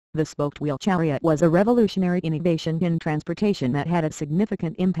The spoked-wheel chariot was a revolutionary innovation in transportation that had a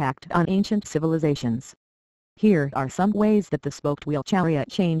significant impact on ancient civilizations. Here are some ways that the spoked-wheel chariot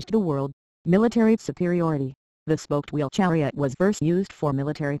changed the world. Military superiority. The spoked-wheel chariot was first used for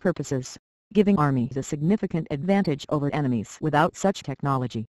military purposes, giving armies a significant advantage over enemies without such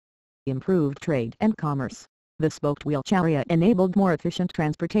technology. Improved trade and commerce. The spoked-wheel chariot enabled more efficient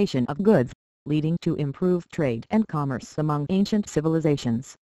transportation of goods, leading to improved trade and commerce among ancient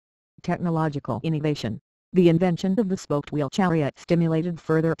civilizations. Technological innovation. The invention of the spoked-wheel chariot stimulated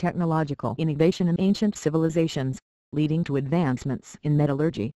further technological innovation in ancient civilizations, leading to advancements in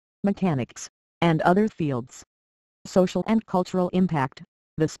metallurgy, mechanics, and other fields. Social and cultural impact.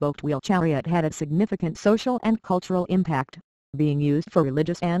 The spoked-wheel chariot had a significant social and cultural impact, being used for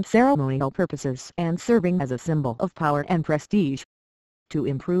religious and ceremonial purposes and serving as a symbol of power and prestige. To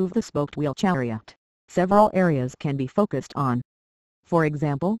improve the spoked-wheel chariot, several areas can be focused on. For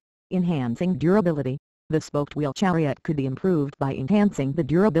example, enhancing durability. The spoked-wheel chariot could be improved by enhancing the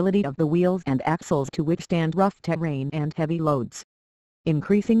durability of the wheels and axles to withstand rough terrain and heavy loads.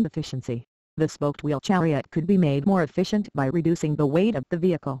 Increasing efficiency. The spoked-wheel chariot could be made more efficient by reducing the weight of the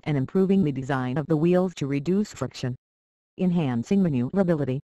vehicle and improving the design of the wheels to reduce friction. Enhancing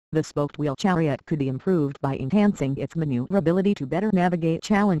maneuverability. The spoked-wheel chariot could be improved by enhancing its maneuverability to better navigate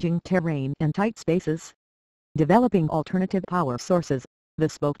challenging terrain and tight spaces. Developing alternative power sources. The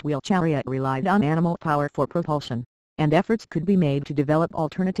spoked-wheel chariot relied on animal power for propulsion, and efforts could be made to develop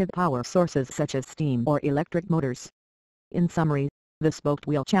alternative power sources such as steam or electric motors. In summary, the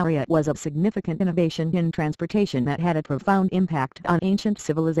spoked-wheel chariot was a significant innovation in transportation that had a profound impact on ancient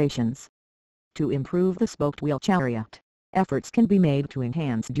civilizations. To improve the spoked-wheel chariot, efforts can be made to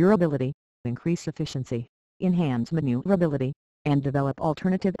enhance durability, increase efficiency, enhance maneuverability, and develop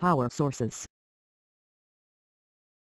alternative power sources.